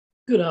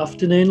Good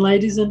afternoon,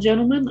 ladies and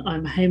gentlemen.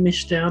 I'm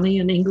Hamish Downey,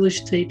 an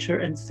English teacher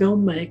and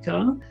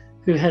filmmaker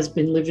who has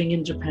been living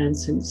in Japan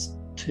since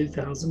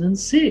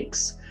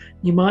 2006.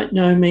 You might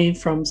know me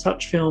from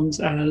such films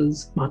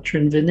as Matcha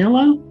and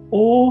Vanilla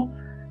or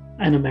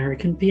An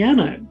American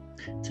Piano.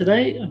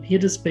 Today, I'm here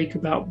to speak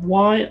about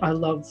why I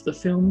love the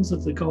films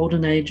of the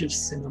golden age of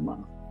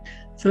cinema.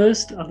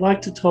 First, I'd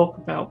like to talk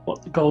about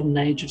what the golden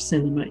age of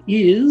cinema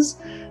is.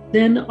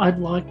 Then I'd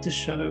like to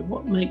show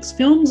what makes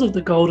films of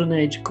the golden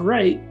age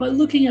great by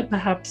looking at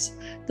perhaps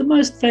the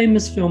most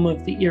famous film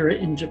of the era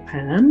in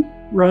Japan,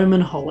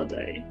 Roman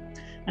Holiday.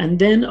 And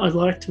then I'd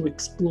like to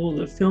explore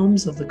the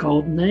films of the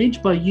golden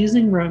age by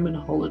using Roman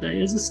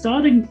Holiday as a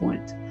starting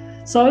point.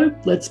 So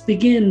let's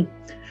begin.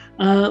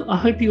 I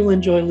hope you will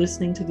enjoy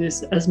listening to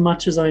this as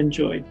much as I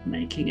enjoyed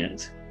making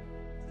it.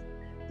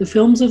 The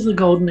films of the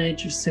golden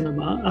age of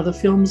cinema are the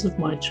films of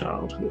my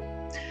childhood.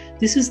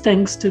 This is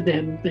thanks to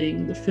them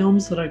being the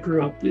films that I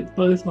grew up with,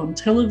 both on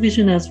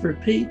television as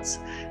repeats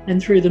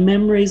and through the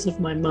memories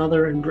of my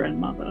mother and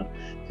grandmother,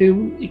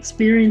 who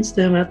experienced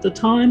them at the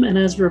time and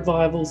as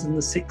revivals in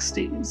the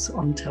 60s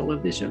on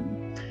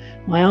television.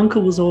 My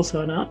uncle was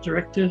also an art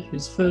director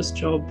whose first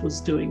job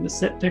was doing the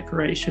set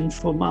decoration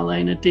for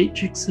Marlene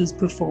Dietrich's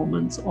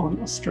performance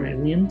on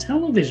Australian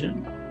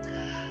television.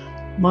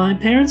 My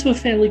parents were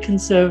fairly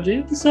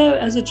conservative, so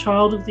as a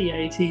child of the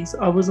 80s,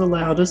 I was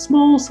allowed a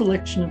small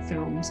selection of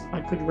films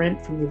I could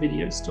rent from the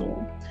video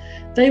store.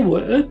 They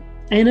were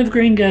Anne of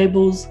Green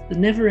Gables, The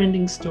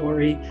Never-Ending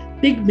Story,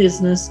 Big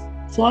Business,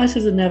 Flight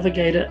of the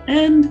Navigator,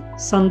 and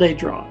Sunday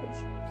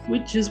Drive,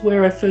 which is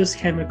where I first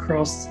came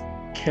across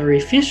Carrie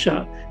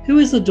Fisher, who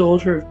is the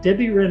daughter of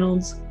Debbie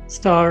Reynolds,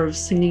 star of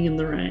Singing in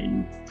the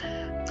Rain.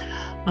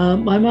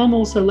 My mum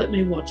also let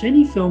me watch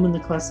any film in the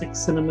classic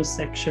cinema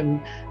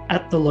section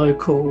at the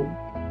local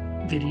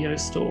video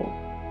store,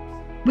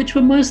 which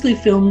were mostly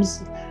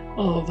films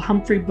of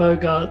Humphrey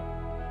Bogart,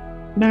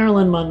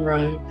 Marilyn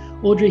Monroe,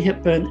 Audrey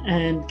Hepburn,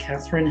 and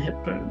Katharine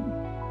Hepburn.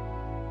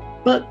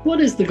 But what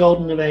is the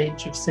golden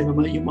age of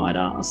cinema, you might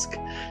ask?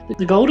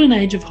 The golden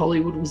age of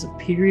Hollywood was a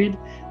period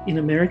in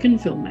American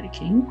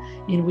filmmaking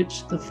in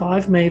which the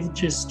five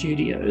major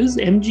studios,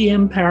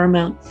 MGM,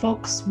 Paramount,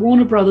 Fox,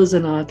 Warner Brothers,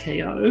 and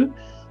RKO,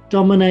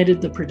 dominated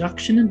the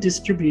production and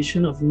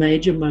distribution of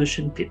major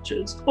motion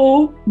pictures,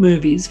 or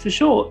movies for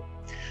short,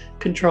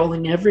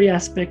 controlling every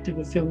aspect of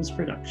a film's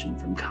production,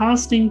 from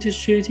casting to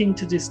shooting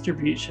to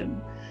distribution.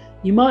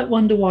 You might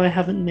wonder why I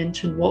haven't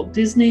mentioned Walt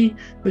Disney,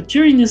 but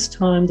during this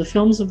time, the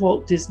films of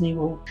Walt Disney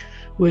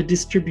were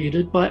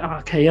distributed by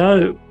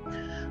RKO.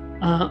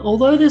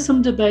 Although there's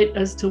some debate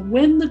as to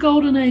when the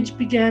golden age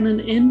began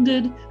and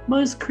ended,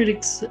 most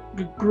critics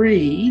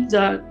agree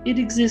that it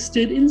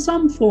existed in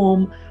some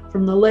form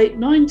from the late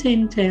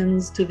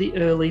 1910s to the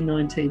early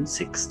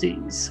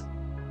 1960s.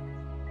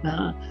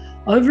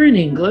 Over in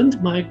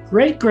England, my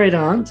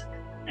great-great-aunt,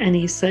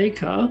 Annie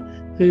Saker,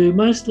 who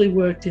mostly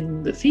worked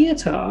in the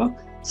theatre,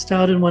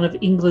 starred in one of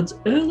England's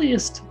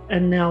earliest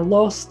and now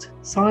lost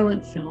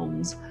silent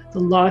films, The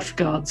Life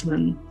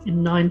Guardsman,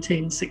 in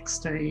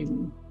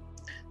 1916.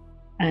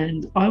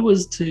 And I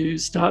was to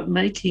start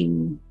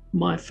making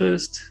my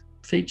first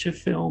feature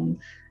film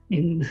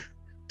in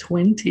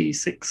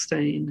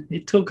 2016.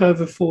 It took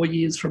over 4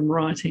 years from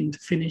writing to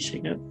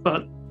finishing it,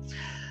 but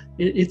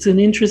it's an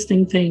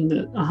interesting thing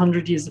that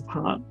 100 years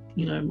apart,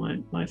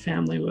 my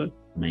family were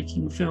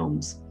making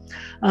films.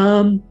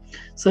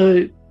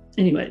 So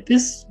anyway,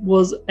 this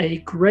was a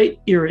great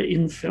era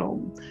in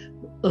film,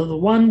 the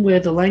one where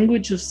the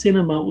language of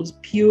cinema was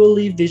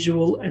purely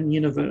visual and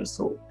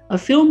universal. A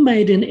film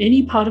made in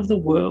any part of the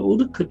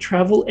world could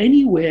travel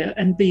anywhere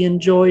and be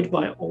enjoyed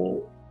by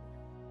all.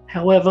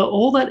 However,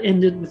 all that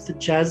ended with The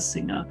Jazz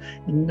Singer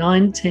in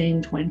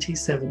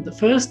 1927, the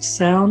first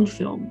sound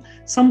film,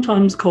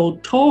 sometimes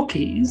called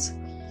talkies.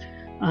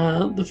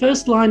 The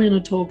first line in a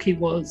talkie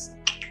was,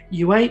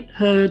 "You ain't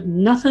heard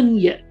nothing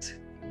yet."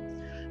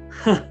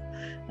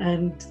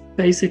 And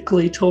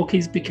basically,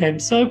 talkies became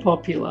so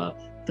popular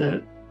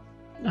that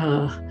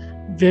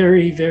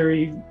very,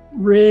 very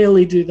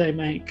rarely do they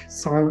make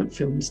silent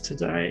films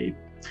today.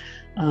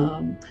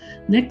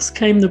 Next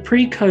came the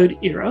pre-code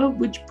era,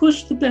 which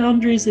pushed the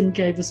boundaries and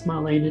gave us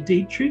Marlene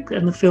Dietrich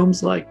and the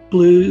films like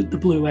The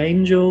Blue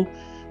Angel,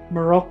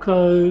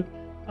 Morocco,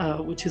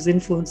 which has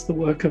influenced the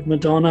work of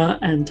Madonna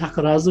and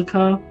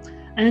Takarazuka,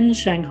 and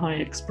Shanghai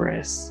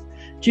Express.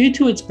 Due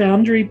to its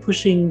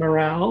boundary-pushing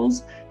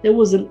morals, there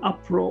was an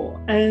uproar,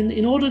 and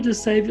in order to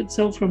save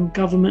itself from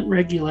government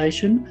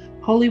regulation,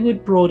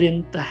 Hollywood brought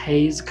in the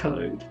Hays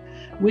Code,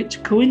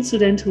 which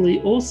coincidentally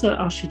also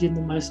ushered in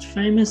the most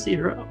famous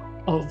era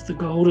of the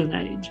golden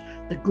age,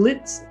 the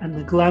glitz and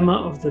the glamour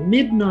of the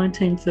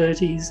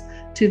mid-1930s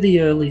to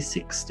the early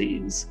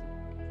 60s,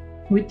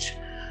 which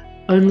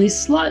only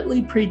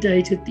slightly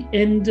predated the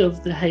end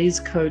of the Hays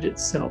Code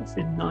itself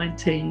in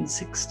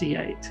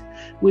 1968,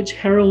 which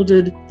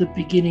heralded the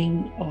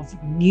beginning of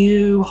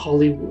New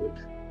Hollywood.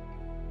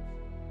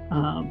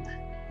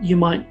 You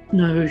might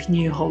know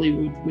New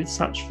Hollywood with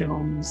such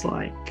films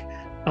like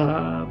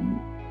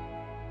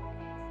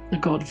The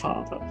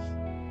Godfather.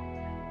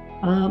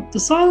 The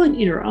silent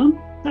era,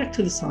 back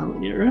to the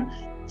silent era,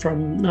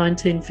 from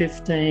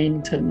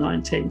 1915 to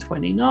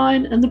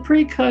 1929, and the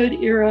pre-code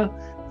era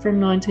from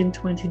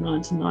 1929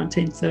 to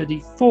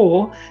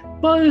 1934,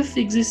 both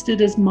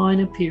existed as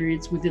minor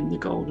periods within the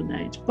Golden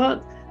Age.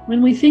 But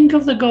when we think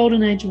of the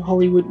Golden Age of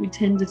Hollywood, we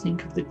tend to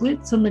think of the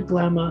glitz and the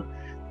glamour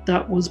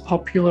that was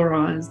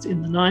popularized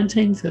in the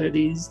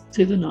 1930s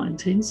to the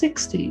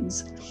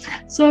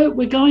 1960s. So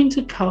we're going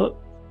to cover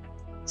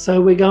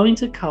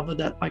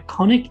that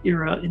iconic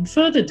era in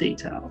further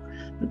detail.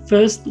 But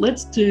first,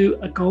 let's do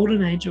a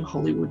Golden Age of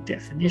Hollywood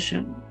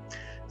definition.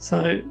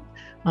 So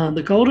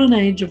the Golden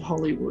Age of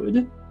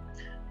Hollywood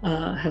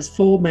has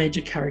four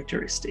major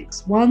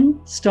characteristics.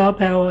 1, star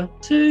power.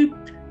 2,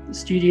 the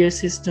studio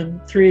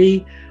system.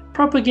 3,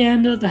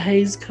 propaganda, the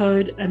Hays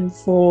Code. And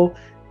 4,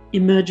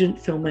 emergent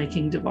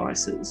filmmaking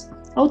devices.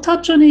 I'll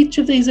touch on each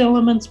of these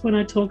elements when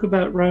I talk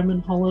about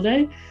Roman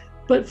Holiday,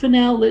 but for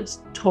now,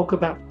 let's talk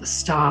about the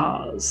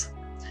stars.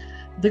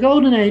 The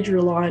Golden Age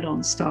relied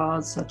on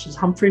stars such as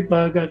Humphrey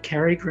Bogart,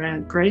 Cary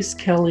Grant, Grace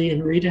Kelly,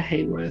 and Rita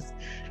Hayworth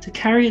to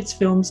carry its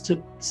films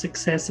to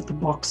success at the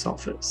box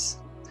office.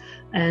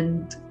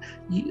 And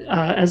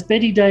as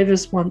Bette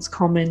Davis once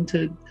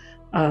commented,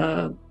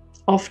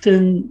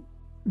 often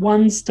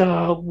one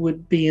star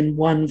would be in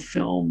one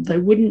film. They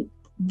wouldn't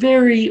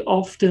very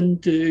often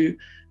do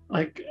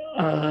like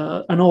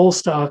an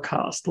all-star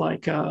cast,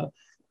 like a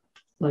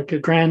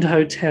Grand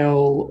Hotel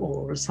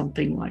or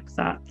something like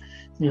that.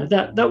 You know,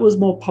 that was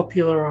more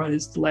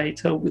popularized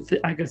later with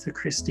the Agatha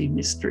Christie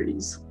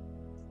mysteries.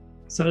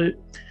 So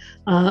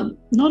not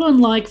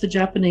unlike the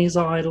Japanese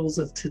idols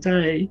of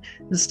today,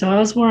 the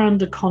stars were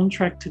under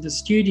contract to the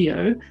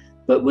studio,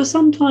 but were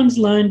sometimes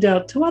loaned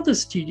out to other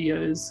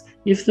studios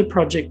if the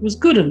project was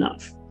good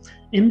enough.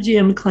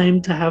 MGM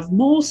claimed to have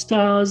more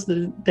stars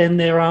than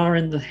there are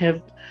in the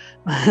heaven.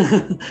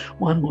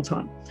 One more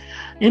time.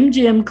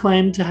 MGM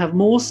claimed to have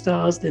more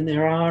stars than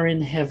there are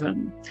in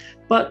heaven.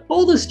 But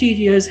all the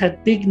studios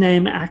had big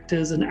name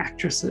actors and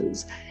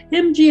actresses.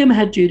 MGM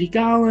had Judy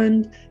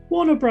Garland,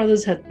 Warner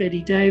Brothers had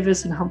Bette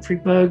Davis and Humphrey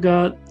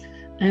Bogart,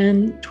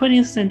 and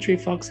 20th Century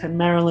Fox had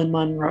Marilyn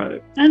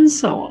Monroe, and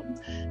so on.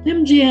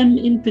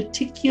 MGM in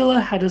particular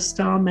had a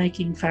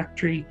star-making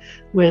factory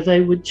where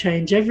they would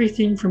change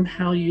everything from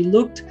how you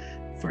looked,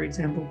 for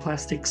example,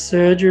 plastic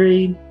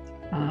surgery,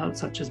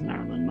 such as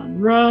Marilyn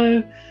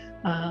Monroe,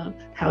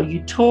 how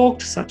you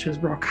talked, such as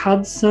Rock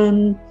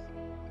Hudson,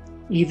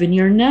 even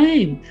your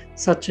name,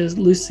 such as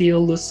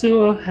Lucille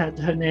Lesueur had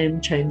her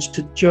name changed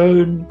to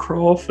Joan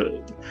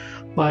Crawford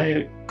by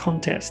a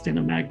contest in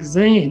a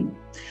magazine.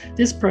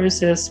 This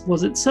process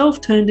was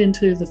itself turned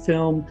into the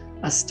film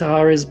A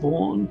Star is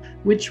Born,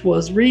 which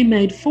was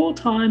remade 4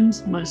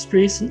 times, most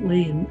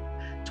recently in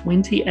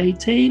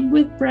 2018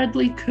 with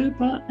Bradley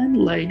Cooper and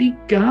Lady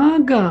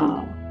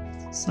Gaga.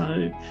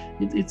 So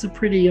it's a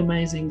pretty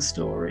amazing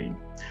story.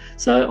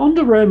 So on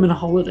to Roman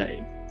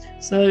Holiday.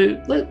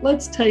 So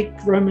let's take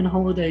Roman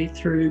Holiday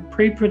through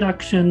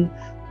pre-production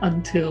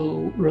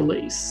until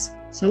release.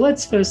 So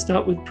let's first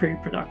start with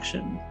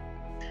pre-production.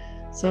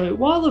 So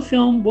while the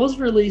film was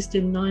released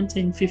in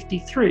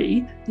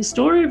 1953, the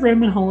story of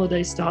Roman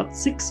Holiday starts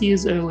 6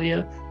 years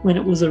earlier when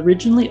it was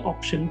originally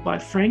optioned by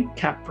Frank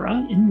Capra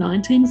in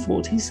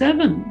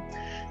 1947.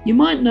 You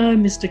might know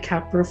Mr.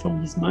 Capra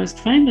from his most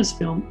famous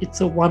film, It's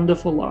a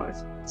Wonderful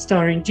Life,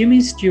 starring Jimmy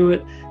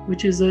Stewart,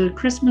 which is a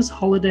Christmas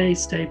holiday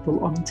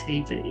staple on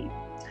TV.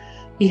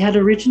 He had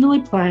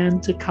originally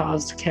planned to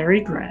cast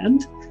Cary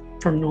Grant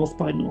from North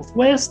by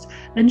Northwest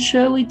and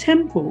Shirley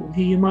Temple,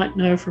 who you might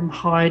know from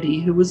Heidi,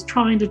 who was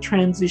trying to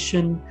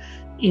transition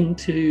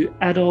into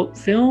adult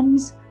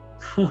films,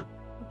 who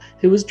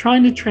was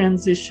trying to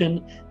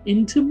transition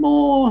into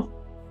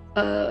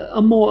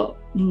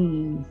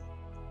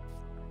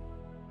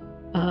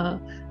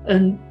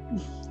and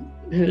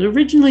who had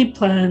originally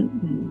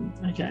planned,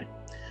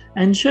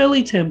 and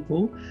Shirley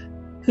Temple,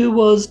 who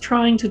was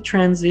trying to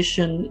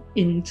transition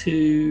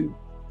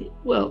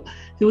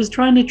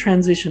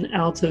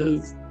out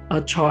of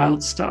a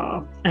child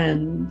star.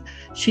 And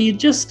she had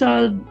just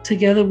starred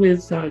together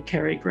with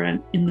Cary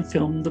Grant in the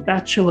film The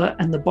Bachelor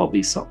and the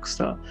Bobby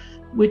Soxer,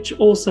 which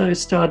also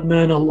starred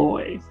Myrna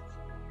Loy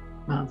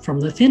from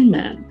The Thin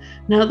Man.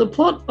 Now, the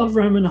plot of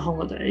Roman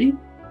Holiday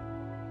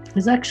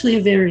is actually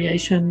a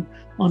variation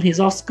on his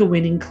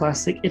Oscar-winning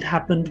classic It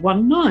Happened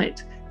One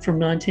Night from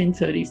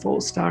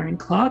 1934, starring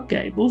Clark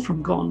Gable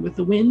from Gone with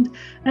the Wind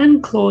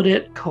and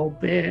Claudette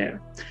Colbert.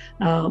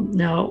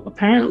 Now,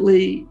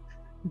 apparently,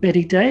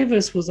 Bette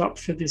Davis was up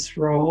for this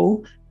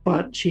role,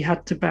 but she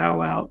had to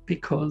bow out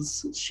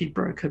because she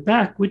broke her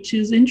back, which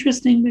is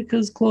interesting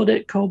because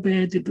Claudette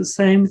Colbert did the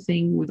same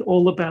thing with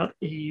All About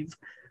Eve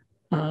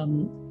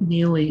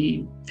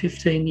nearly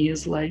 15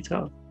 years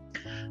later.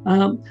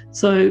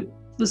 So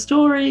the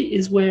story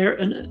is where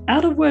an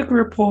out-of-work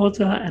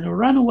reporter and a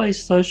runaway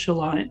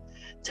socialite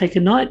take a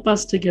night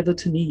bus together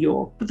to New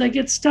York, but they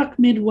get stuck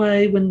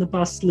midway when the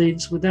bus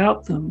leaves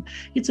without them.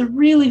 It's a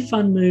really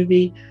fun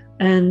movie,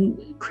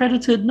 and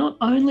credited not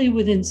only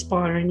with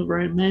inspiring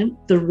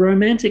the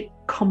romantic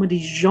comedy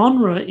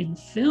genre in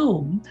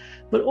film,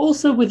 but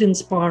also with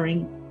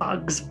inspiring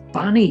Bugs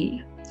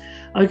Bunny.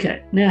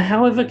 Okay, now,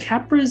 however,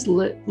 Capra's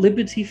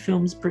Liberty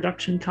Films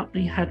production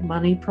company had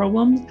money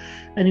problems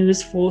and he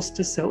was forced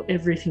to sell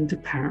everything to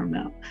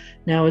Paramount.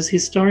 Now, as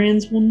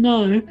historians will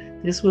know,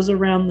 this was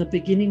around the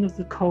beginning of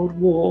the Cold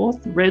War,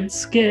 the Red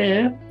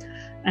Scare,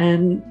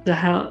 and the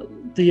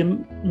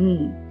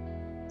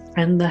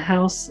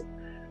House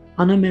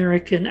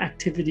Un-American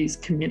Activities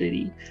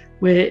Committee,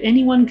 where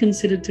anyone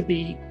considered to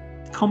be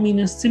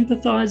communist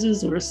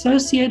sympathizers or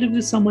associated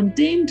with someone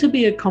deemed to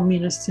be a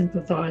communist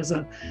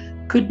sympathizer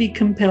could be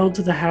compelled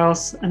to the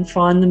house and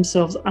find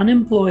themselves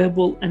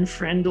unemployable and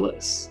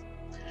friendless.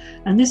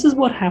 And this is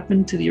what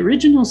happened to the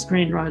original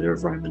screenwriter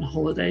of Roman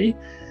Holiday,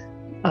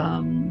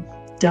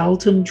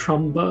 Dalton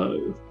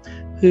Trumbo,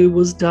 who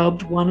was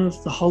dubbed one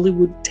of the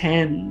Hollywood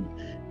 10.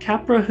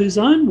 Capra, whose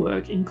own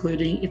work,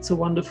 including It's a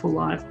Wonderful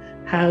Life,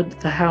 had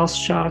the house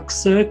sharks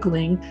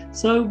circling,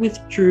 so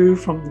withdrew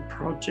from the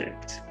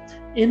project.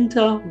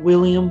 Enter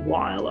William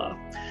Wyler,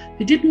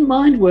 who didn't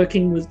mind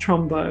working with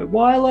Trumbo.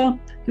 Wyler,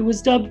 who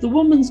was dubbed the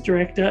woman's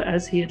director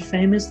as he had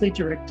famously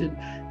directed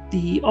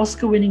the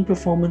Oscar-winning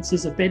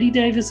performances of Bette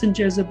Davis and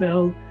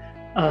Jezebel,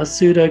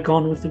 pseudo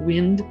Gone with the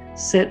Wind,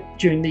 set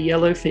during the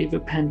yellow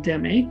fever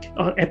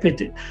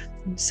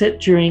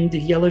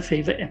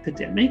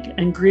epidemic,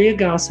 and Greer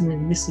Garson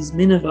in Mrs.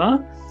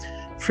 Miniver,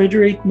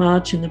 Frederick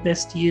March in The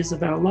Best Years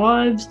of Our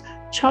Lives,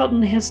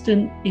 Charlton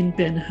Heston in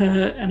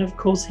Ben-Hur, and of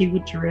course he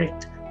would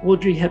direct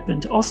Audrey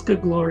Hepburn to Oscar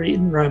glory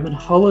in Roman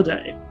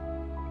Holiday.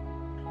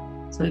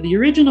 So the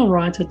original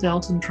writer,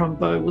 Dalton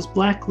Trumbo, was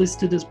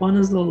blacklisted as one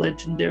of the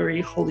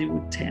legendary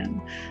Hollywood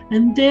 10,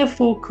 and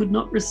therefore could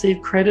not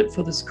receive credit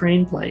for the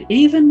screenplay,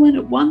 even when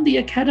it won the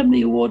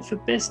Academy Award for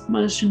Best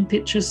Motion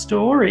Picture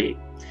Story.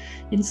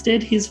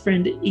 Instead, his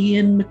friend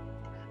Ian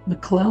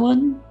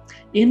McClellan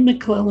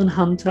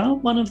Hunter,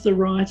 one of the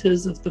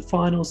writers of the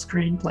final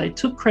screenplay,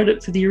 took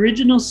credit for the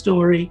original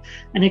story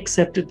and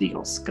accepted the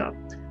Oscar.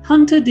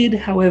 Hunter did,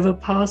 however,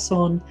 pass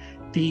on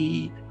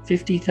the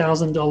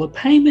 $50,000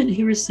 payment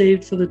he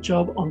received for the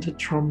job onto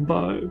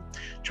Trumbo.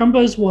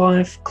 Trumbo's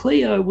wife,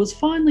 Cleo, was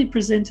finally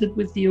presented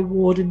with the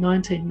award in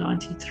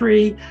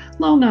 1993,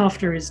 long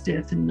after his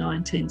death in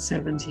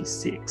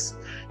 1976.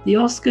 The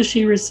Oscar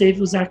she received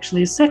was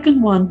actually a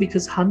second one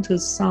because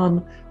Hunter's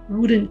son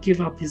wouldn't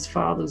give up his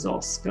father's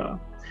Oscar.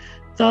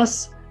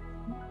 Thus,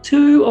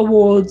 2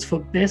 awards for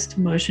Best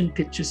Motion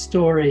Picture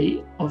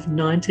Story of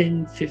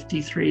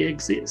 1953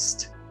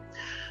 exist.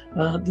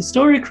 The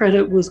story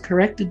credit was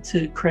corrected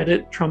to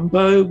credit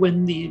Trumbo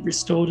when the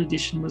restored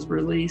edition was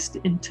released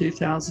in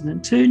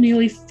 2002,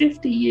 nearly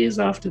 50 years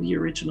after the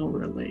original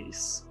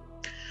release.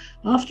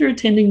 After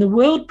attending the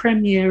world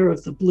premiere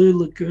of The Blue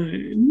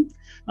Lagoon,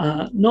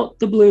 not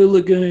the Blue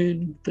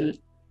Lagoon that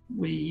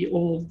we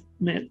all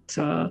met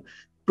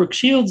Brooke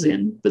Shields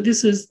in, but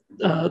this is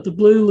The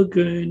Blue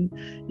Lagoon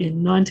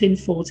in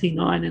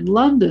 1949 in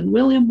London,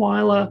 William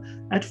Wyler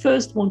at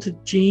first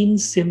wanted Jean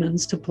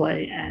Simmons to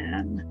play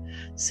Anne.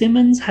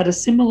 Simmons had a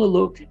similar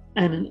look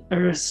and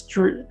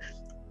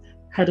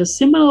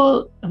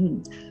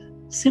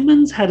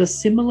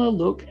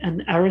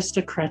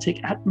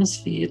aristocratic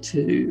atmosphere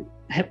to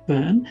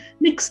Hepburn,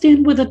 mixed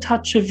in with a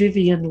touch of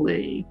Vivien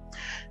Leigh.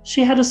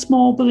 She had a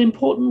small but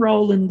important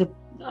role in The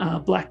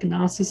Black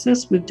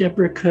Narcissus with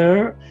Deborah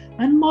Kerr,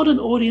 and modern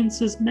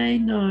audiences may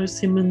know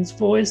Simmons'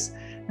 voice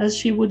as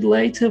she would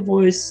later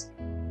voice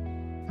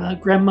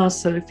Grandma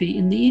Sophie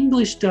in the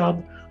English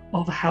dub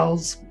of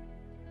Howl's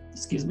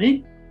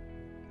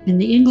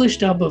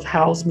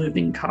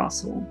Moving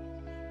Castle,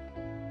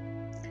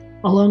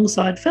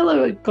 alongside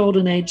fellow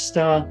Golden Age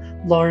star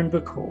Lauren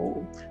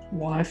Bacall,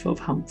 wife of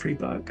Humphrey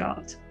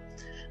Bogart.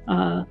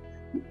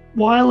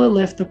 Wyler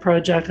left the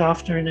project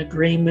after an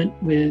agreement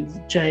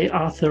with J.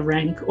 Arthur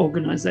Rank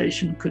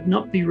organisation could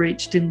not be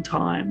reached in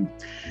time.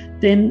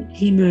 Then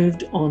he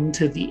moved on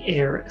to The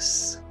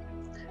Heiress.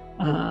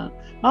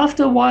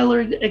 After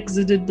Wyler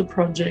exited the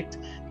project,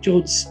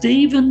 George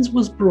Stevens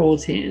was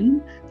brought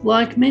in.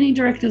 Like many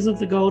directors of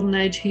the Golden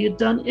Age, he had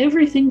done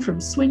everything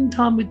from Swing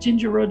Time with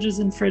Ginger Rogers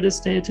and Fred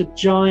Astaire to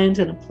Giant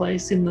and A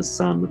Place in the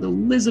Sun with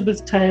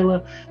Elizabeth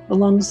Taylor,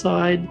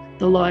 alongside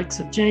the likes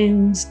of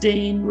James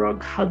Dean,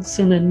 Rock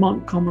Hudson and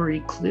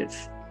Montgomery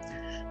Clift.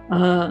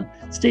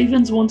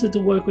 Stevens wanted to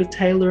work with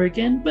Taylor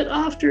again, but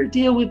after a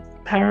deal with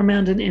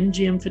Paramount and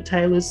MGM for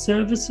Taylor's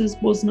services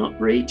was not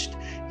reached,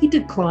 he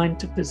declined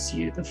to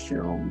pursue the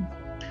film.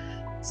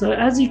 So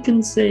as you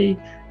can see,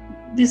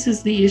 this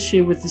is the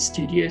issue with the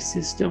studio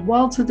system.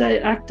 While today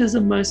actors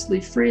are mostly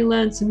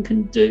freelance and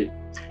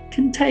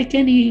can take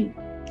any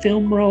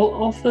film role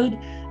offered,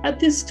 at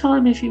this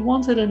time if you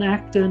wanted an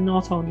actor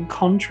not on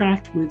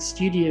contract with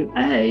Studio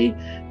A,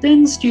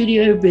 then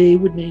Studio B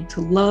would need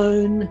to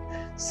loan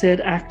said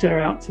actor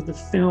out for the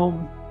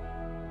film.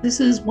 This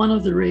is one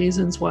of the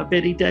reasons why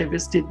Bette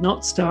Davis did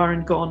not star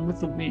in Gone with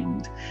the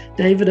Wind.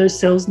 David O.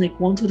 Selznick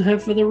wanted her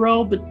for the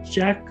role, but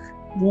Jack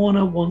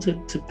Warner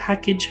wanted to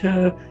package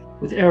her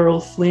with Errol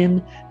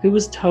Flynn, who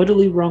was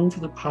totally wrong for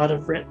the part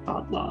of Rhett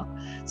Butler.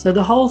 So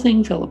the whole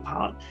thing fell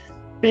apart.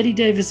 Bette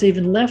Davis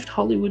even left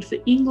Hollywood for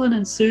England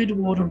and sued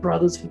Warner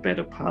Brothers for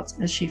better parts,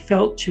 as she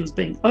felt she was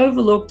being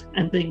overlooked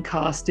and being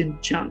cast in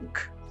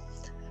junk.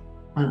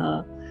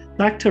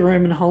 Back to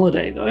Roman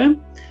Holiday, though.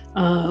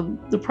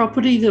 The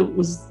property that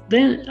was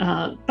then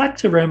back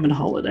to Roman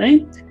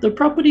Holiday. The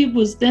property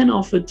was then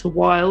offered to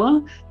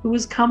Wyler, who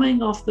was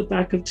coming off the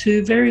back of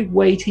two very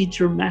weighty,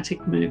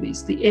 dramatic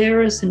movies, The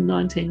Heiress in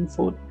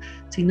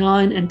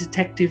 1949 and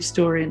Detective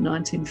Story in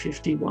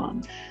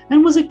 1951,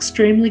 and was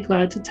extremely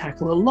glad to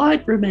tackle a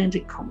light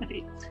romantic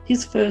comedy,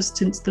 his first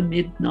since the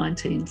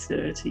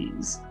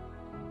mid-1930s.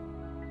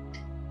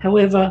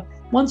 However,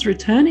 once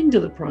returning to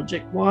the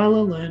project,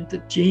 Wyler learned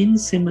that Gene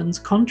Simmons'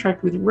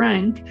 contract with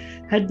Rank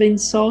had been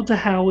sold to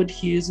Howard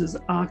Hughes'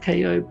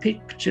 RKO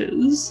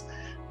Pictures.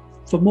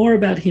 For more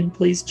about him,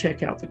 please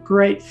check out the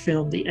great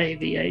film The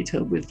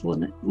Aviator with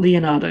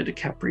Leonardo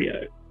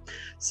DiCaprio.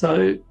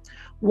 So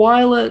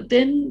Wyler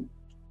then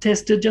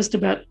tested just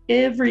about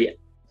every...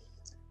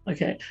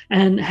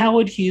 and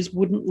Howard Hughes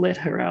wouldn't let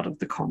her out of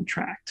the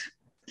contract.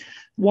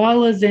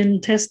 Wyler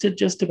then tested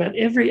just about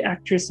every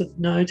actress of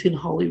note in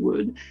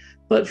Hollywood,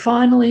 but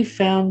finally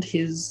found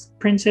his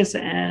Princess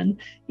Anne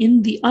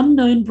in the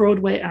unknown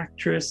Broadway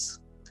actress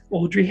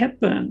Audrey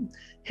Hepburn.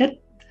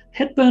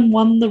 Hepburn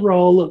won the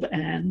role of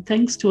Anne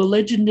thanks to a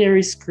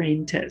legendary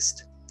screen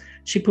test.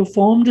 She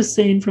performed a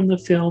scene from the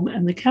film,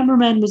 and the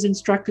cameraman was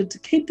instructed to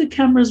keep the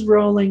cameras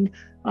rolling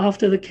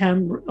after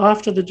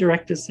the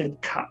director said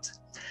cut.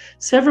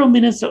 Several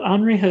minutes of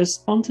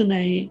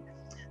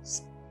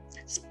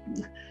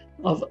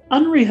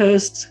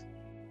unrehearsed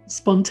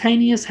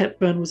spontaneous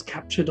Hepburn was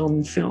captured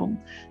on film.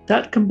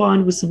 That,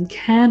 combined with some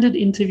candid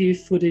interview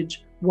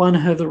footage, won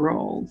her the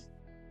role.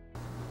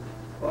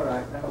 All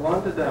right, now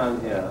wander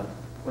down here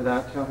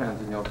without your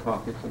hands in your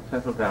pockets and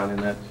settle down in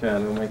that chair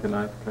and we'll make a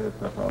nice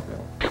close-up of you.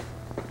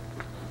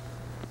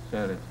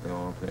 Seriously,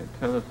 Audrey,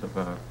 tell us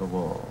about the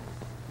war.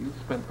 You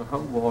spent the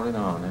whole war in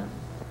Arnhem.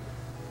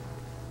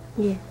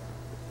 Yes.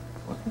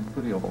 Wasn't it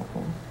pretty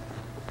awful?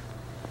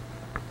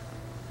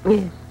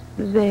 Yes,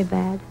 it was very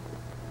bad.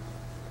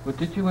 But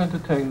did you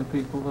entertain the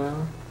people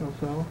there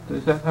yourself?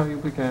 Is that how you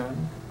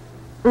began?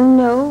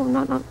 No,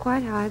 not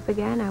quite how I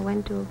began. I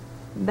went to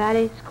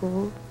ballet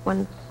school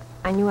once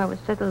I knew I was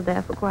settled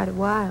there for quite a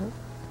while.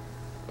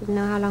 Didn't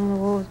know how long the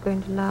war was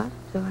going to last,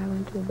 so I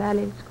went to a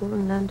ballet school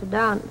and learned to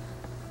dance.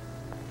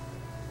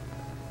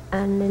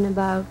 And in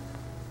about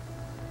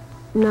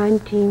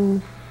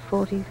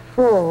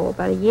 1944,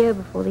 about a year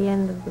before the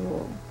end of the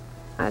war,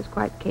 I was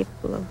quite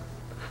capable of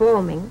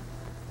performing.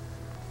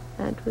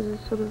 And it was a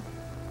sort of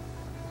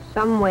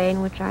some way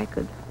in which I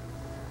could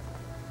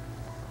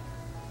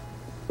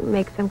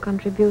make some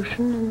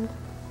contribution, and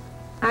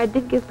I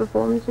did give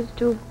performances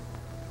to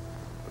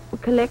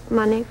collect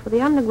money for the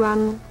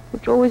underground,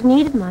 which always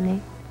needed money.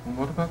 And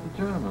what about the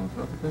Germans?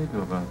 What did they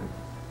do about it?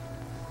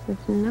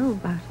 Let's know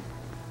about it.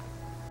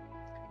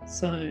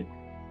 So,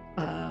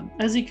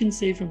 as you can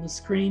see from the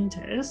screen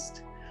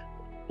test,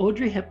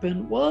 Audrey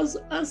Hepburn was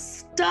a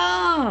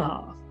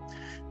star.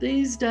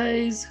 These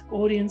days,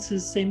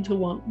 audiences seem to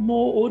want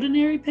more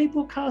ordinary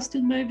people cast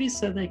in movies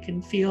so they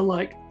can feel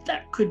like,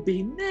 that could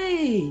be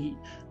me,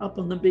 up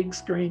on the big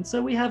screen.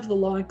 So we have the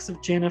likes of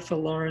Jennifer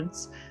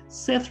Lawrence,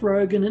 Seth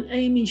Rogen and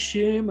Amy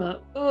Schumer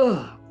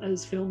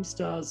as film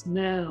stars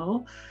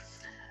now.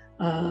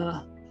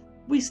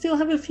 We still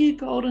have a few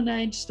Golden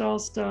Age style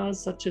stars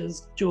such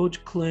as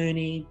George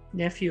Clooney,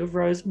 nephew of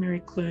Rosemary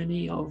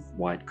Clooney of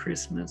White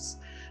Christmas,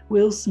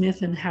 Will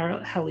Smith and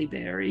Halle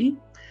Berry.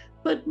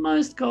 But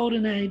most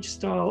Golden Age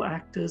style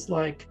actors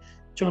like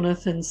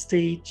Jonathan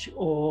Steach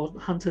or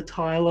Hunter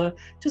Tyler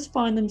just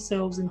find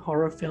themselves in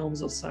horror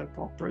films or soap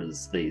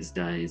operas these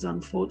days,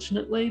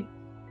 unfortunately.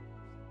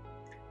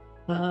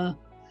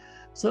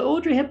 So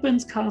Audrey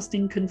Hepburn's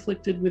casting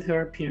conflicted with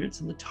her appearance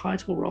in the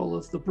title role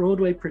of the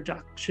Broadway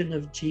production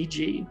of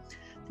Gigi,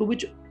 for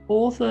which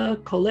author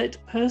Colette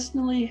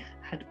personally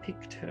had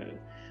picked her.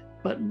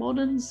 But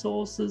modern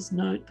sources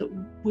note that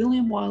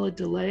William Wyler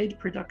delayed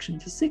production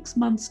for 6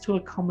 months to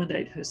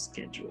accommodate her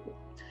schedule.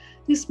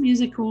 This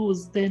musical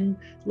was then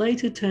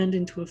later turned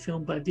into a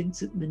film by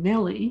Vincent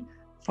Minnelli,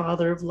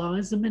 father of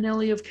Liza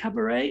Minnelli of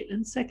Cabaret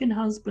and second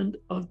husband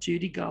of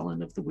Judy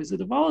Garland of The Wizard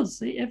of Oz.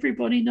 See,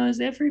 everybody knows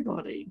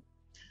everybody.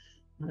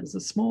 There's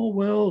a small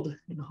world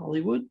in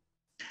Hollywood.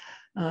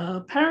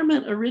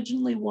 Paramount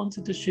originally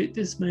wanted to shoot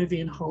this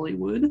movie in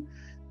Hollywood.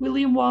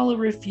 William Wyler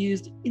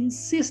refused,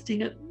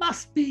 insisting it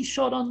must be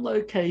shot on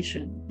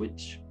location,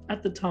 which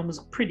at the time was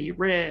pretty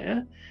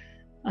rare.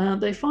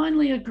 They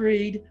finally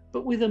agreed,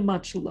 but with a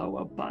much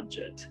lower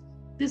budget.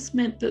 This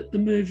meant that the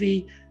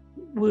movie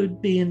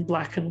would be in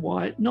black and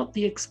white, not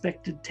the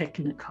expected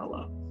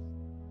Technicolor.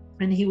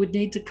 And he would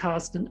need to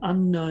cast an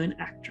unknown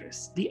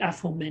actress, the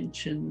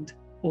aforementioned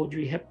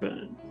Audrey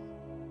Hepburn.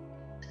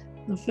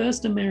 The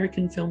first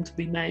American film to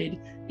be made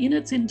in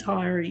its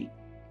entirety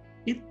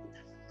in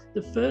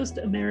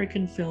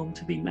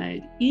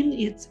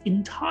its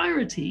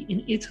entirety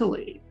in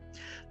Italy.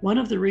 One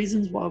of the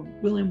reasons why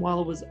William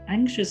Wyler was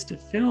anxious to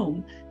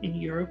film in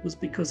Europe was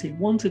because he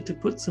wanted to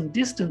put some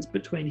distance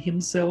between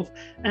himself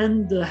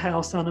and the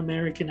House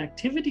Un-American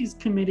Activities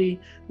Committee,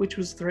 which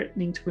was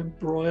threatening to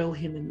embroil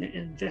him in the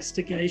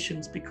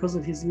investigations because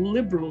of his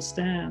liberal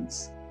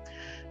stance.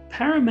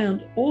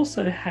 Paramount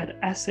also had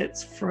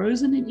assets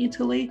frozen in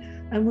Italy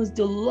and was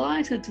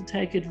delighted to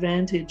take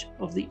advantage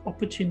of the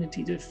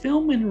opportunity to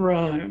film in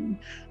Rome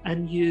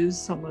and use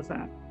some of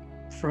that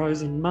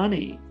frozen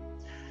money.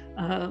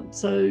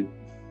 So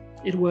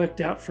it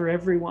worked out for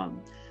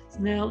everyone.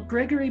 Now,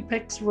 Gregory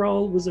Peck's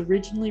role was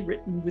originally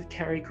written with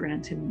Cary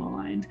Grant in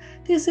mind.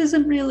 This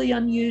isn't really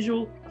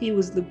unusual. He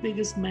was the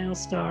biggest male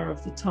star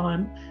of the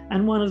time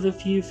and one of the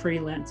few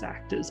freelance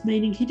actors,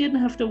 meaning he didn't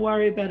have to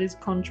worry about his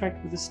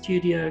contract with the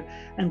studio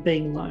and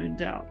being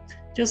loaned out.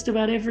 Just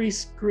about every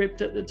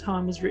script at the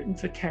time was written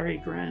for Cary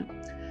Grant.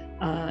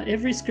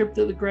 Every script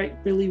that the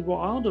great Billy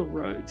Wilder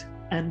wrote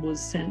and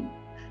was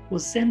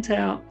sent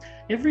out.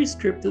 Every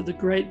script that the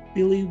great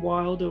Billy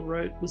Wilder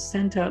wrote was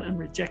sent out and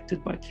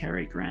rejected by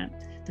Cary Grant.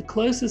 The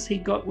closest he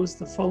got was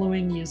the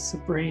following year's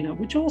Sabrina,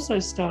 which also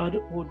starred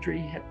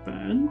Audrey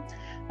Hepburn,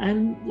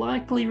 and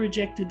likely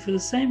rejected for the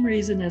same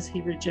reason as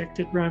he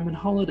rejected Roman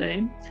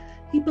Holiday.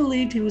 He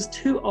believed he was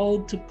too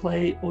old to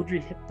play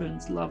Audrey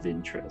Hepburn's love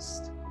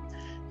interest.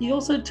 He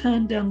also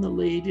turned down the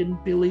lead in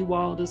Billy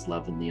Wilder's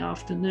Love in the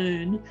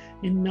Afternoon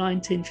in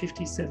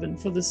 1957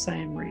 for the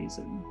same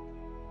reason.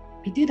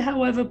 He did,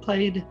 however,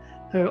 play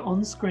her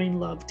on-screen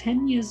love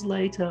 10 years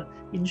later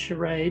in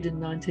Charade in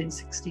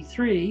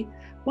 1963,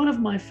 one of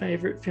my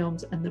favourite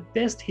films and the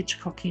best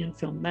Hitchcockian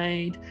film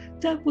made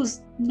that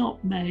was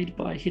not made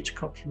by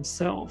Hitchcock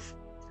himself.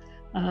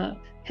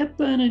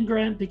 Hepburn and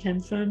Grant became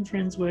firm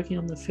friends working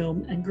on the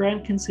film, and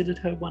Grant considered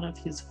her one of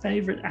his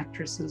favourite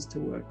actresses to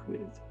work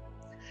with.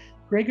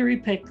 Gregory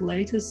Peck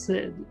later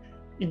said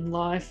in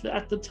life that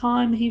at the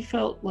time he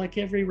felt like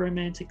every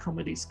romantic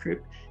comedy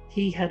script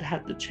he had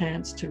had the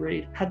chance to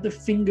read had the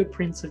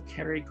fingerprints of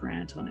Cary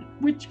Grant on it,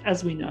 which,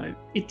 as we know,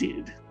 it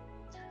did.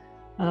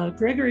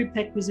 Gregory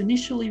Peck was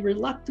initially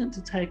reluctant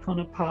to take on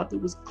a part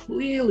that was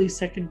clearly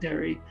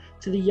secondary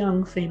to the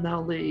young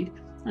female lead,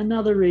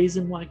 another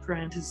reason why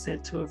Grant is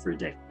said to have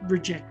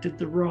rejected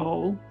the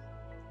role,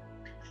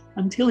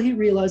 until he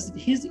realised that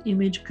his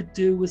image could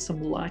do with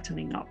some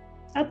lightening up.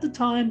 At the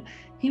time,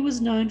 he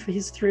was known for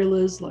his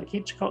thrillers like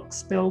Hitchcock's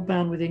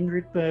Spellbound with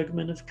Ingrid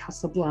Bergman of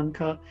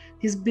Casablanca,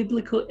 his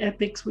biblical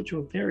epics, which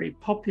were very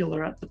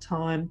popular at the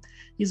time,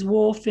 his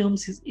war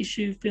films, his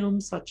issue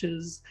films such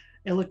as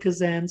Ella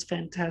Kazan's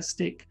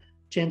fantastic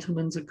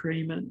Gentleman's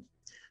Agreement,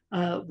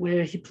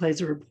 where he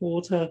plays a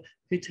reporter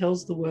who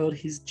tells the world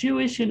he's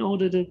Jewish in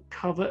order to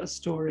cover a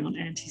story on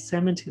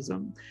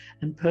anti-Semitism,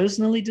 and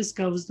personally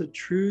discovers the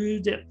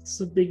true depths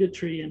of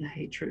bigotry and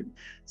hatred.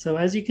 So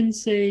as you can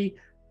see,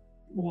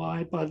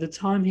 why by the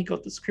time he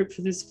got the script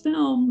for this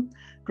film,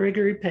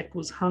 Gregory Peck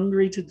was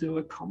hungry to do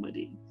a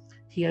comedy.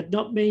 He had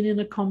not been in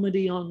a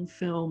comedy on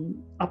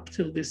film up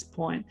till this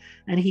point,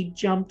 and he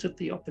jumped at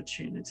the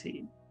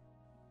opportunity.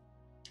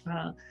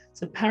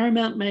 So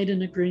Paramount made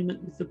an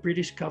agreement with the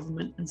British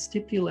government and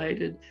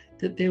stipulated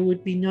that there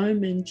would be no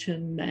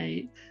mention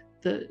made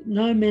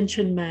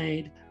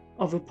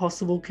of a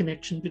possible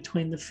connection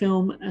between the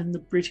film and the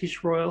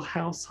British royal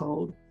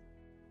household,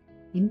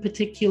 in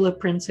particular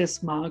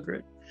Princess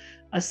Margaret.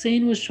 A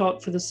scene was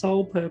shot for the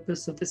sole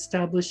purpose of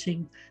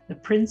establishing the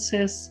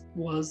princess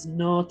was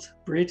not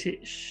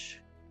British.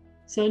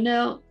 So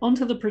now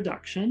onto the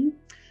production.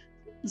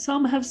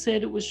 Some have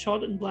said it was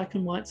shot in black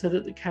and white so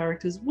that the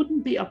characters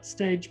wouldn't be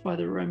upstaged by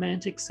the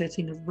romantic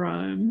setting of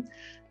Rome,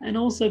 and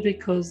also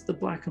because the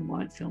black and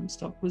white film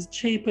stock was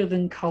cheaper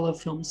than colour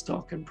film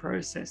stock and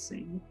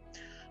processing.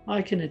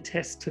 I can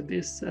attest to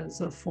this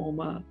as a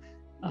former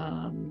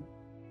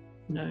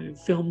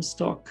film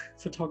stock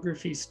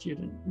photography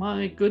student.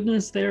 My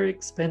goodness, they're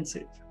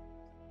expensive.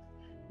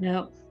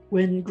 Now,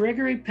 when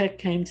Gregory Peck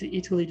came to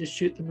Italy to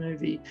shoot the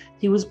movie,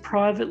 he was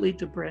privately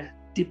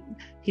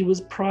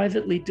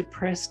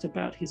depressed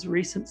about his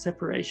recent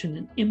separation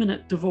and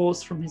imminent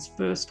divorce from his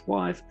first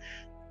wife,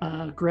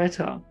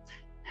 Greta.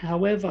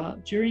 However,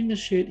 during the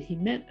shoot, he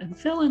met and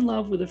fell in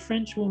love with a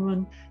French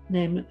woman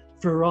named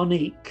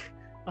Veronique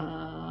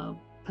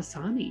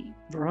Pisani.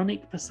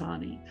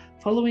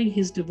 Following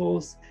his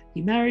divorce,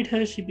 he married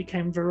her, she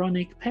became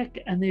Veronique Peck,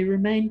 and they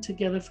remained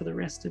together for the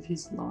rest of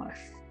his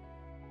life.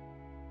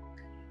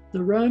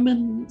 The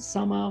Roman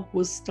summer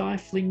was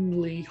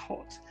stiflingly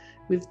hot,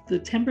 with the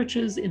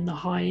temperatures in the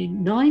high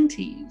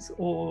 90s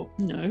or,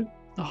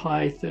 the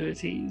high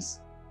 30s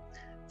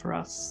for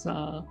us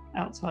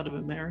outside of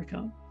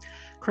America.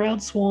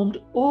 Crowds swarmed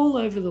all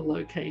over the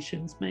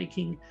locations,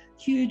 making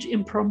huge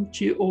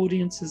impromptu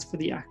audiences for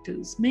the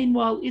actors.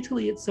 Meanwhile,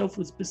 Italy itself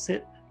was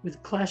beset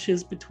with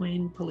clashes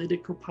between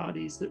political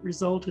parties that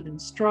resulted in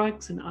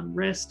strikes and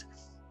unrest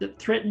that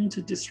threatened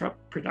to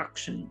disrupt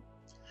production.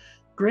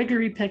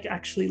 Gregory Peck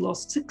actually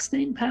lost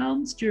 16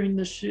 pounds during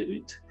the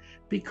shoot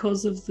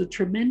because of the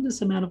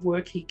tremendous amount of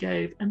work he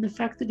gave and the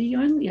fact that he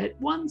only ate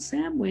one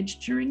sandwich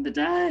during the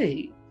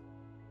day.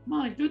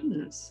 My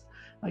goodness,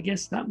 I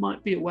guess that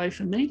might be a way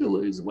for me to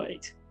lose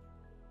weight.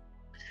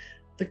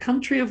 The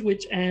country of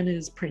which Anne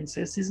is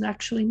princess is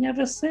actually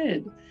never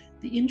said.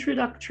 The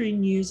introductory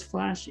news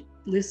flash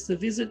lists a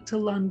visit to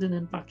London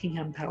and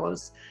Buckingham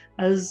Palace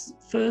as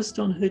first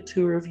on her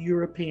tour of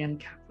European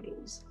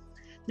capitals.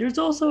 There is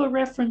also a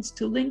reference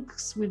to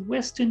links with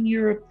Western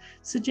Europe,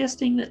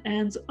 suggesting that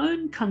Anne's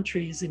own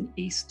country is in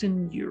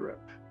Eastern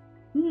Europe.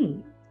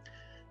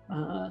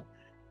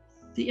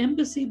 The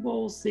embassy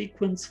ball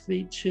sequence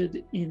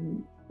featured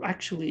in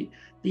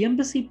the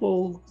embassy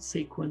ball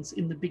sequence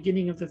in the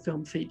beginning of the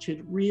film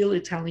featured real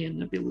Italian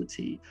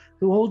nobility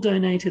who all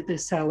donated their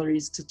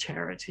salaries to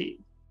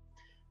charity.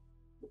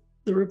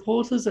 The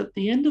reporters at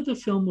the end of the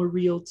film were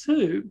real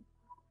too.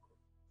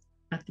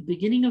 At the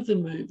beginning of the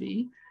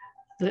movie,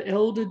 the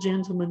elder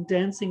gentleman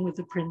dancing with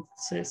the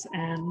Princess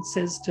Anne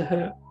says to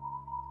her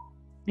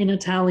in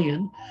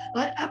Italian,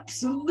 "I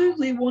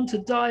absolutely want to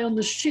die on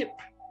the ship."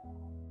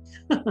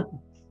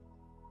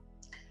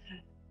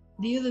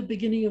 Near the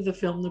beginning of the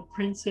film, the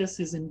princess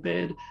is in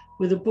bed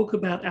with a book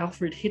about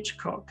Alfred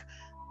Hitchcock.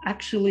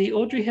 Actually,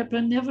 Audrey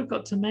Hepburn never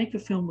got to make a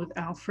film with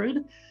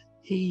Alfred.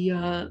 He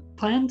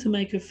planned to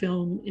make a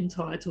film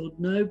entitled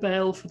No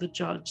Bail for the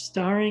Judge,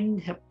 starring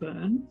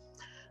Hepburn,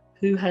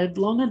 who had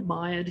long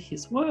admired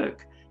his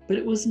work, but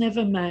it was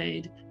never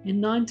made.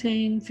 In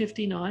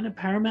 1959, a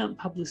Paramount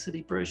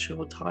publicity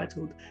brochure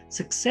titled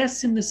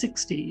Success in the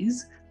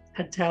 60s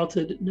had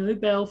touted No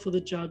Bail for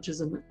the Judge as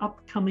an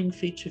upcoming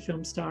feature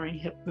film starring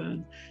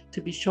Hepburn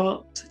to be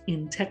shot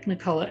in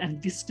Technicolor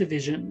and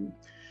VistaVision.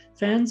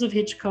 Fans of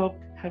Hitchcock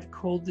have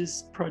called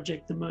this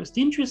project the most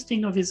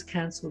interesting of his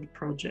cancelled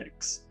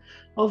projects.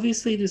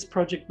 Obviously, this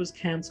project was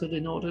cancelled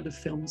in order to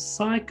film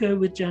Psycho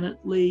with Janet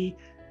Leigh,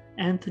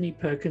 Anthony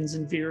Perkins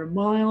and Vera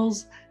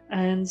Miles,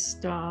 and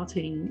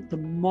starting the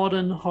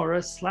modern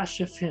horror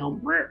slasher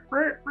film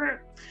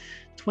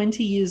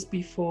 20 years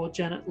before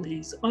Janet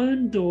Leigh's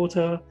own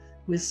daughter,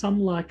 with Some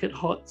Like It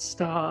Hot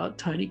star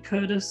Tony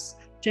Curtis,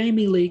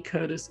 Jamie Lee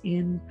Curtis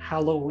in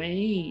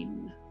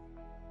Halloween.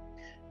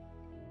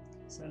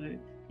 So,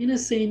 in a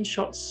scene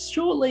shot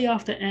shortly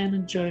after Anne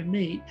and Joe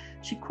meet,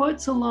 she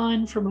quotes a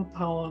line from a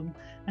poem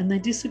and they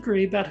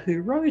disagree about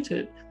who wrote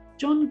it,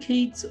 John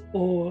Keats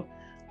or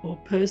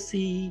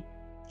Percy,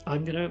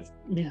 I'm going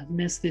to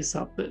mess this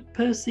up, but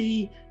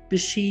Percy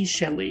Bysshe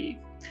Shelley.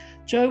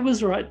 Joe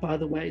was right, by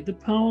the way. The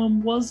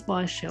poem was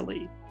by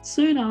Shelley.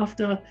 Soon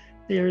after,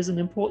 there is an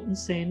important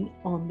scene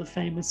on the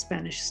famous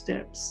Spanish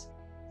Steps.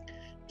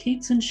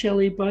 Keats and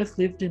Shelley both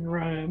lived in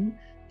Rome.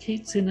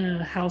 Keats in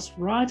a house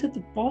right at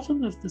the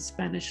bottom of the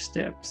Spanish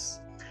Steps.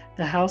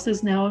 The house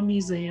is now a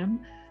museum,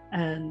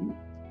 and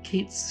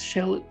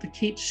the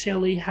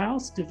Keats-Shelley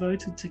house,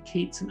 devoted to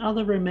Keats and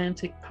other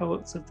romantic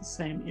poets of the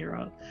same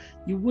era.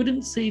 You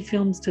wouldn't see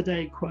films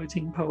today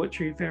quoting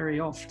poetry very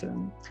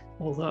often,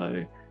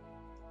 although,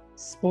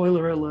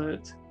 spoiler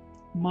alert,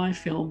 my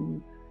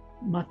film,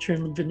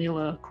 Matcha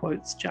Vanilla,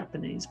 quotes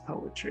Japanese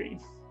poetry.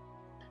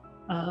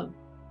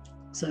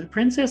 So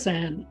Princess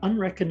Anne,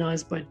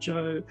 unrecognized by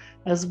Joe,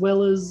 as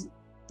well as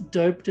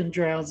doped and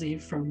drowsy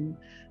from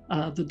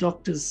the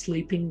doctor's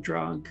sleeping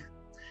drug,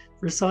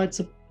 recites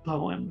a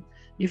poem.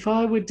 If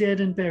I were dead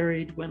and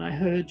buried when I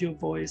heard your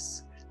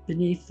voice,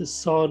 beneath the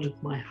sod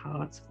my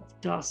heart of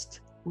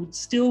dust would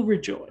still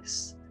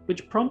rejoice,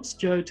 which prompts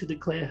Joe to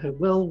declare her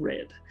well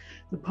read.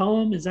 The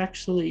poem is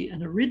actually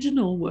an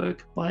original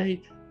work by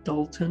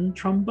Dalton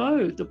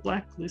Trumbo, the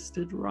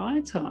blacklisted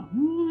writer.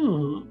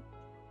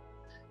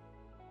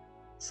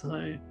 So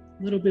a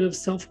little bit of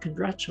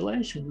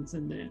self-congratulations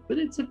in there, but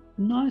it's a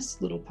nice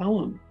little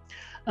poem.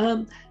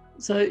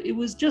 So it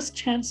was just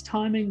chance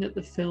timing that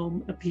the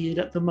film appeared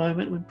at the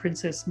moment when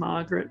Princess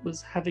Margaret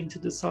was having to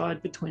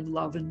decide between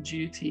love and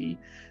duty.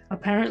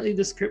 Apparently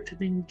the script had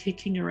been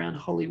kicking around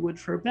Hollywood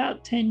for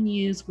about 10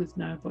 years with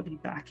nobody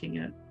backing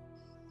it,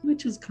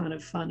 which is kind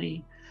of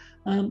funny.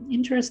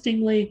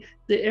 Interestingly,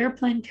 the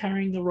airplane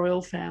carrying the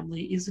royal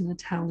family is an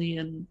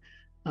Italian,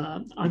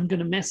 I'm going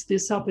to mess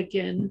this up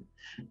again,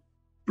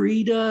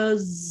 Breda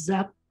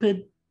Zapata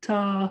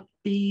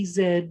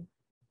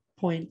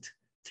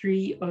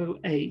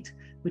BZ.308,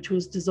 which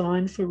was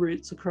designed for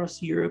routes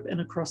across Europe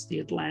and across the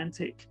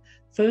Atlantic.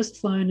 First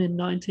flown in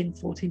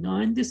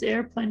 1949, this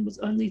airplane was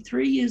only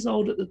 3 years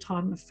old at the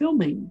time of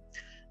filming.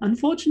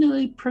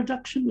 Unfortunately,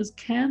 production was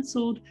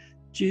cancelled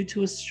due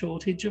to a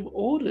shortage of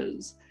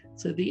orders.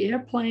 So the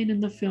airplane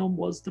in the film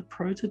was the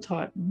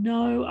prototype.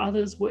 No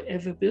others were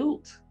ever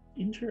built,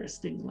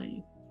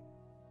 interestingly.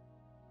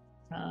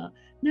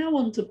 Now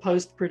on to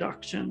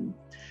post-production.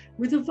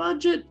 With a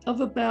budget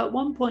of about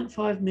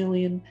 1.5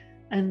 million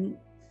and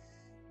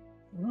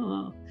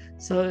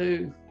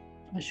so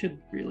I should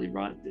really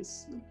write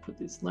this, put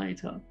this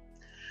later.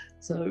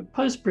 So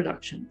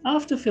post-production.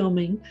 After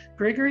filming,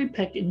 Gregory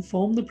Peck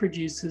informed the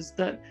producers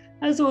that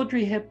as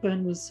Audrey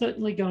Hepburn was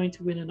certainly going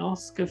to win an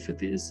Oscar for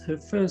this, her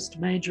first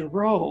major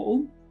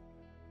role,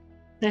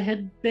 they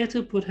had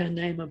better put her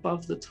name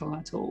above the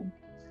title.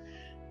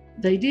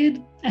 They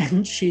did,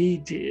 and she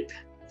did.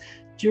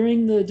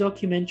 During the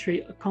documentary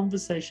A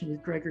Conversation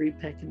with Gregory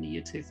Peck in the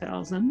year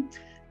 2000,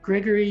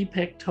 Gregory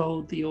Peck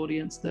told the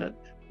audience that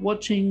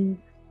watching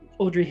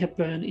Audrey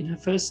Hepburn in her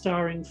first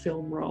starring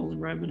film role in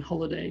Roman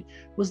Holiday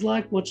was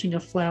like watching a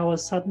flower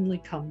suddenly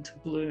come to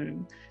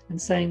bloom,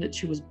 and saying that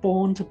she was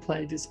born to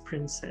play this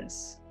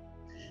princess.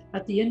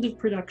 At the end of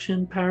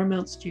production,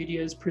 Paramount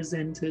Studios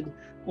presented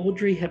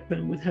Audrey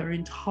Hepburn with her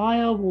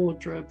entire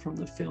wardrobe from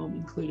the film,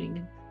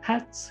 including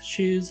hats,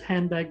 shoes,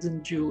 handbags,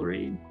 and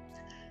jewelry.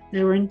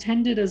 They were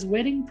intended as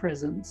wedding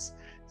presents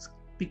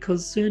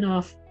because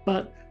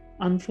but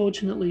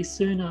unfortunately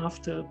soon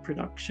after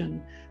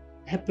production,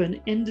 Hepburn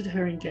ended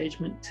her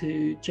engagement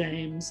to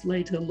James,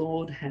 later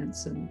Lord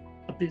Hanson,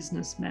 a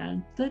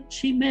businessman that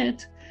she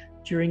met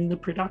during the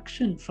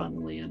production,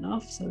 funnily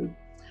enough. So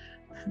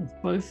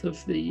both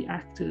of the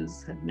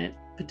actors had met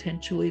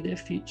potentially their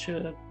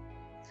future,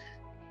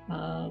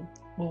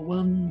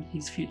 one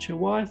his future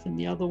wife and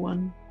the other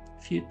one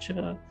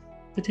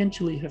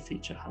potentially her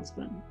future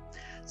husband.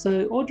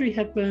 So Audrey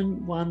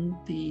Hepburn won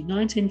the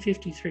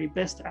 1953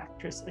 Best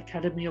Actress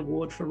Academy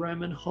Award for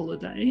Roman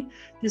Holiday.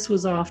 This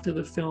was after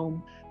the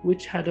film,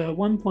 which had a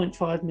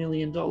 $1.5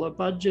 million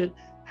budget,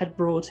 had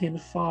brought in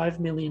 $5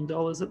 million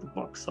at the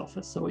box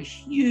office. So a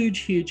huge,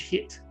 huge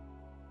hit.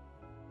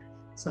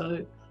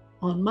 So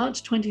on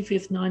March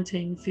 25th,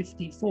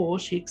 1954,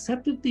 she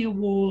accepted the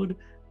award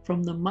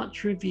from the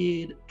much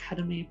revered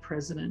Academy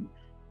President,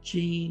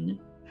 Jean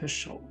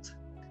Hersholt.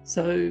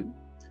 So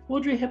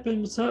Audrey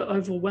Hepburn was so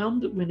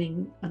overwhelmed at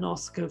winning an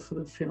Oscar for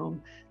the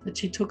film that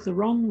she took the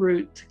wrong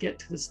route to get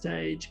to the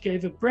stage,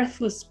 gave a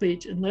breathless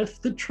speech, and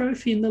left the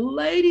trophy in the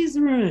ladies'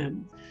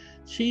 room.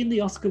 She and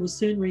the Oscar were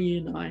soon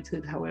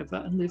reunited,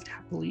 however, and lived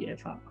happily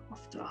ever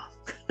after.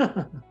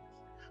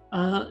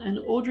 And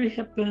Audrey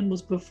Hepburn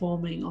was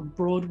performing on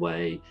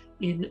Broadway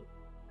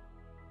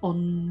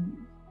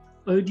on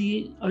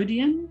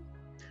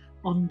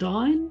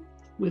Ondine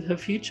with her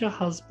future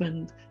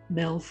husband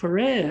Mel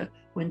Ferrer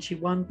when she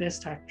won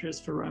Best Actress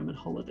for Roman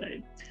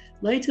Holiday.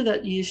 Later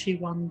that year, she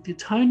won the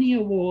Tony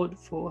Award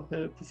for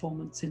her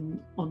performance in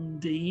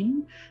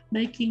Ondine,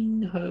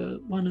 making her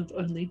one of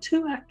only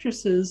 2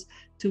 actresses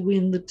to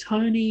win the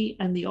Tony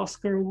and the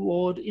Oscar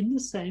Award in the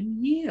same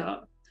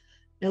year.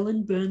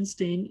 Ellen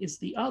Bernstein is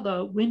the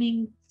other,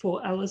 winning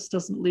for Alice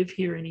Doesn't Live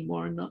Here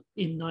Anymore in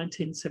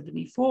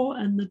 1974,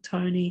 and the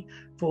Tony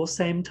for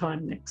Same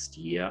Time Next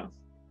Year.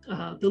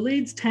 The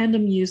lead's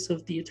tandem use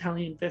of the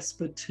Italian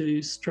Vespa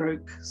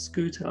 2-stroke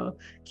scooter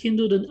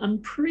kindled an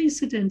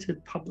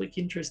unprecedented public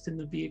interest in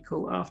the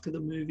vehicle after the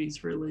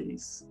movie's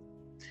release.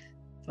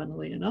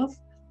 Funnily enough,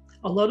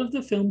 a lot of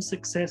the film's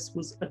success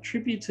was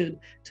attributed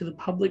to the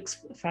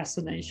public's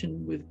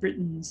fascination with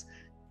Britain's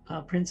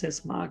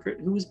Princess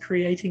Margaret, who was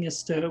creating a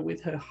stir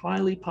with her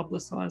highly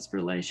publicised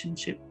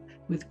relationship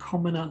with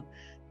commoner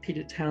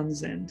Peter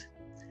Townsend.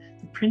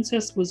 The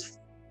princess was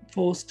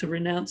forced to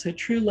renounce her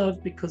true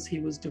love because he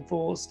was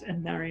divorced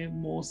and marry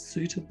more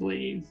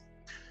suitably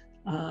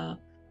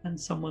and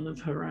someone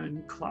of her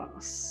own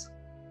class.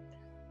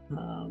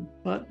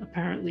 But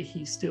apparently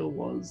he still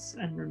was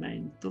and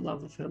remained the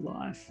love of her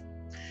life.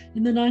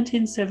 In the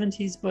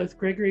 1970s, both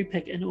Gregory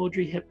Peck and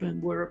Audrey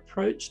Hepburn were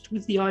approached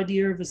with the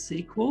idea of a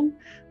sequel,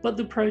 but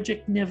the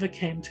project never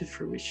came to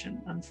fruition,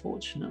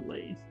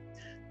 unfortunately.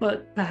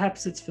 But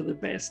perhaps it's for the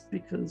best,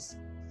 because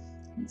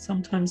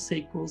sometimes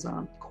sequels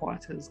aren't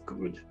quite as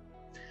good.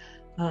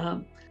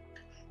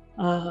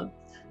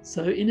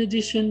 So in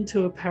addition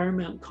to a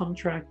Paramount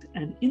contract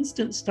and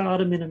instant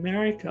stardom in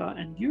America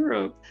and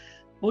Europe,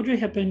 Audrey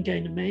Hepburn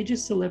gained a major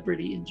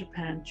celebrity in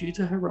Japan due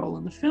to her role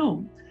in the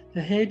film.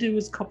 Her hairdo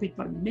was copied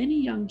by many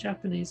young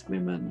Japanese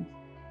women.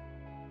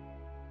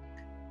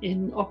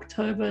 In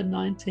October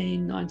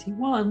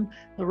 1991,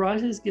 the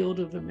Writers Guild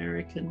of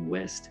American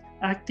West,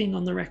 acting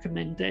on the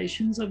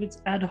recommendations of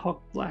its ad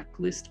hoc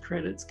blacklist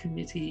credits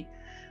committee,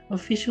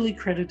 officially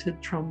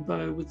credited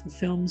Trumbo with the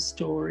film's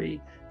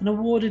story and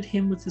awarded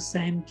him with the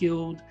same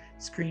Guild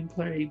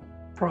screenplay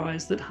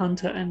prize that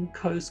Hunter and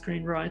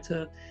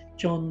co-screenwriter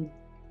John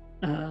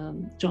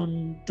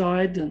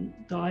Diaton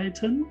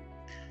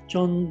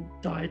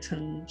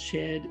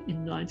shared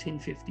in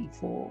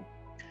 1954.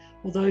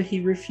 Although he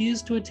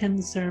refused to attend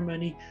the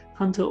ceremony,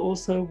 Hunter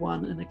also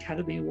won an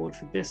Academy Award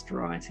for Best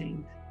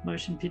Writing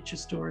Motion Picture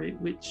Story,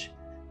 which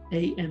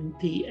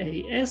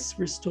AMPAS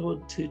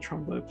restored to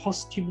Trumbo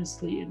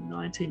posthumously in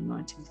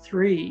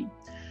 1993.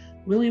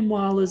 William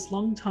Wyler's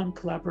longtime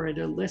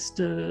collaborator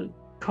Lester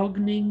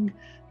Cogning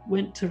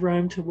went to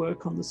Rome to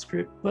work on the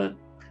script, but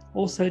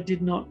also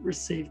did not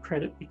receive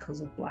credit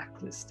because of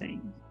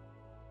blacklisting.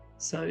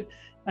 So,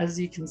 as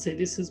you can see,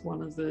 this is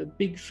one of the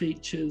big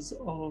features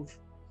of,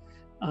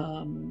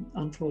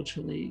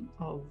 unfortunately,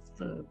 of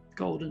the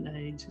golden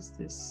age, is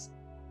this,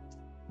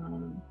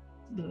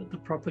 the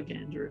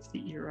propaganda of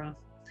the era.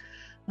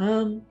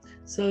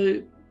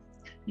 So,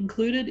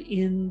 included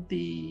in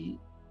the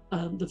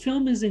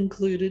film is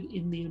included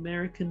in the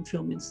American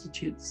Film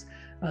Institute's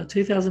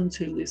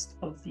 2002 list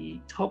of the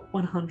top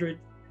 100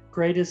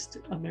 greatest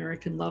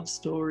American love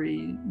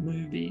story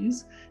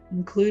movies,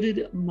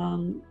 included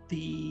among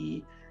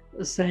the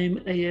same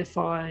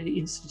AFI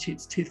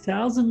Institute's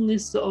 2000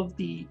 list of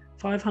the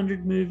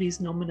 500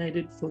 movies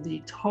nominated for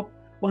the top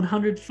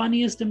 100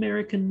 funniest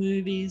American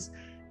movies.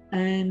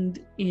 And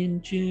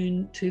in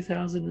June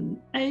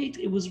 2008,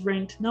 it was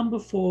ranked number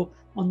 4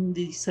 on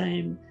the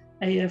same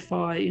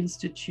AFI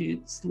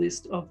Institute's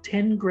list of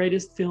 10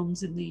 greatest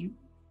films in the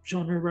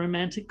genre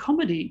romantic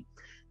comedy,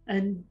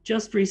 and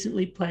just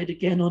recently played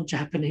again on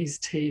Japanese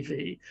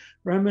TV.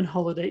 Roman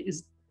Holiday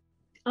is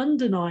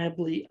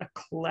undeniably a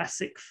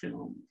classic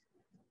film.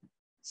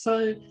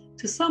 So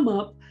to sum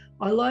up,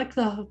 I like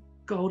the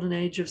golden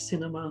age of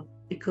cinema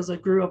because I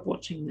grew up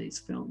watching these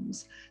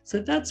films. So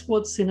that's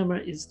what cinema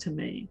is to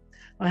me.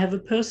 I have a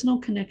personal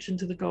connection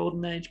to the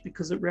golden age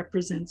because it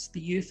represents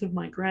the youth of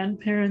my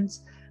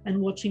grandparents, and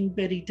watching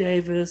Bette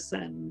Davis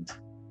and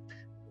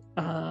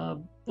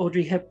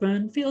Audrey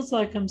Hepburn feels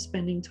like I'm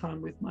spending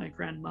time with my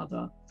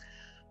grandmother.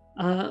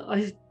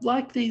 I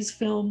like these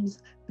films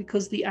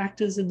because the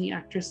actors and the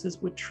actresses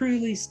were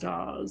truly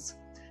stars.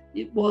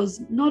 It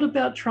was not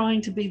about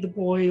trying to be the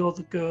boy or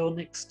the girl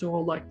next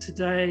door like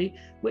today,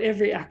 where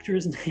every actor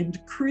is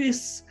named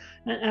Chris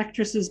and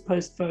actresses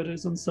post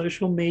photos on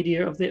social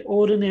media of their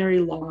ordinary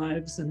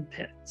lives and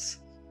pets.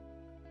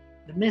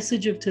 The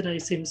message of today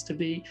seems to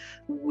be,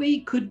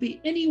 we could be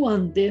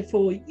anyone,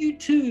 therefore you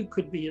too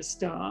could be a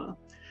star.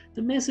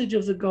 The message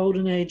of the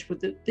golden age was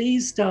that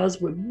these stars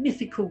were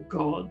mythical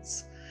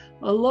gods.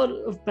 A lot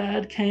of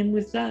bad came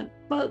with that,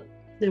 but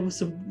there were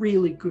some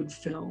really good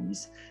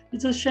films.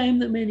 It's a shame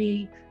that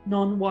many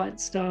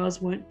non-white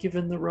stars weren't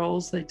given the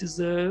roles they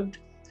deserved,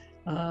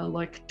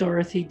 like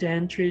Dorothy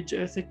Dandridge,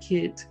 Eartha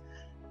Kitt,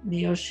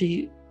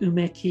 Miyoshi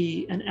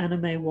Umeki, and Anna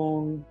May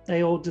Wong.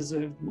 They all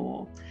deserved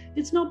more.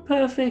 It's not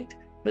perfect,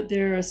 but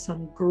there are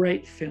some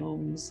great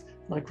films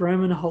like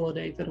Roman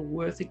Holiday that are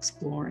worth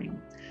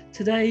exploring.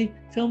 Today,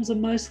 films are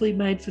mostly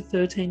made for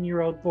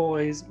 13-year-old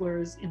boys,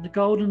 whereas in the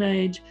golden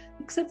age,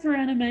 except for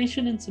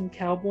animation and some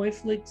cowboy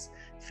flicks,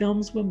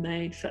 films were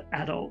made for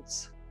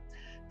adults.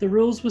 The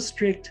rules were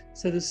strict,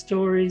 so the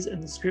stories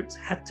and the scripts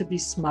had to be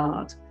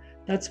smart.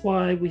 That's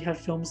why we have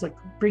films like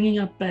Bringing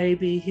Up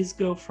Baby, His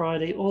Girl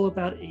Friday, All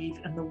About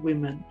Eve, and The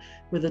Women,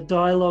 where the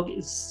dialogue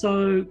is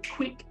so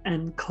quick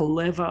and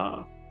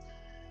clever.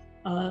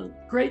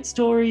 Great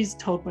stories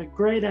told by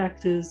great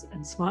actors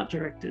and smart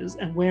directors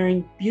and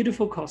wearing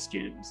beautiful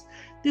costumes.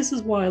 This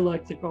is why I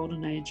like the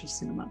golden age of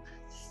cinema.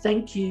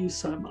 Thank you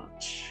so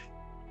much.